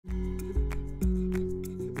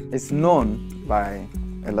It's known by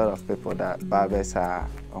a lot of people that barbers are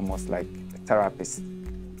almost like therapists.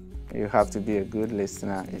 You have to be a good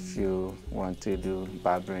listener if you want to do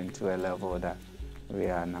barbering to a level that we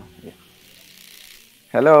are now. Yeah.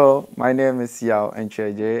 Hello, my name is Yao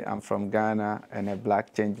Encheje. I'm from Ghana and a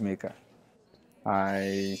black change maker.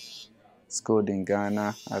 I schooled in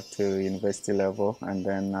Ghana up to university level, and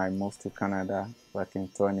then I moved to Canada back in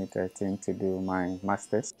 2013 to do my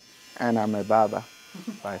master's. And I'm a barber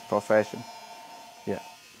by profession. Yeah,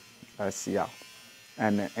 that's Yao.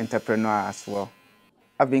 And an entrepreneur as well.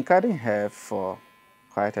 I've been cutting hair for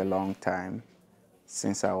quite a long time,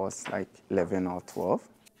 since I was like 11 or 12.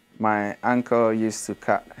 My uncle used to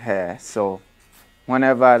cut hair, so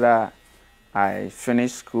whenever that I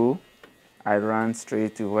finish school, I ran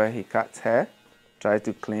straight to where he cuts hair, try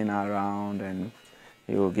to clean around, and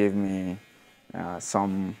he will give me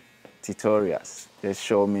some tutorials. Just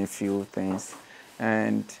show me a few things.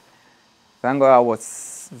 And thank God I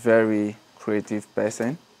was a very creative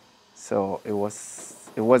person, so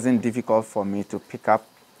it wasn't difficult for me to pick up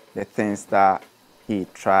the things that he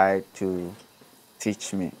tried to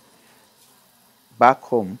teach me. Back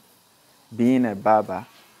home, being a barber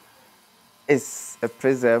is a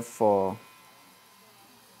preserve for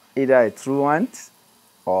either a truant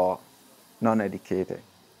or non-educated.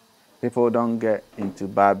 People don't get into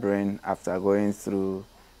barbering after going through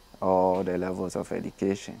all the levels of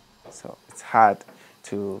education. So it's hard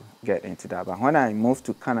to get into that. But when I moved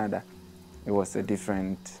to Canada, it was a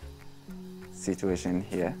different situation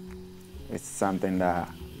here. It's something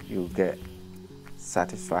that you get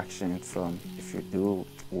satisfaction from if you do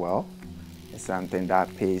well. It's something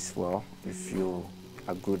that pays well if you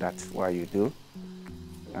are good at what you do.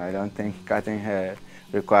 I don't think cutting hair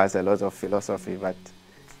requires a lot of philosophy, but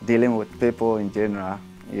dealing with people in general,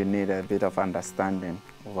 you need a bit of understanding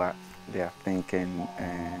what they are thinking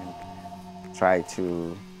and try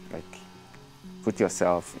to put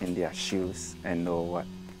yourself in their shoes and know what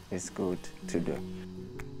is good to do.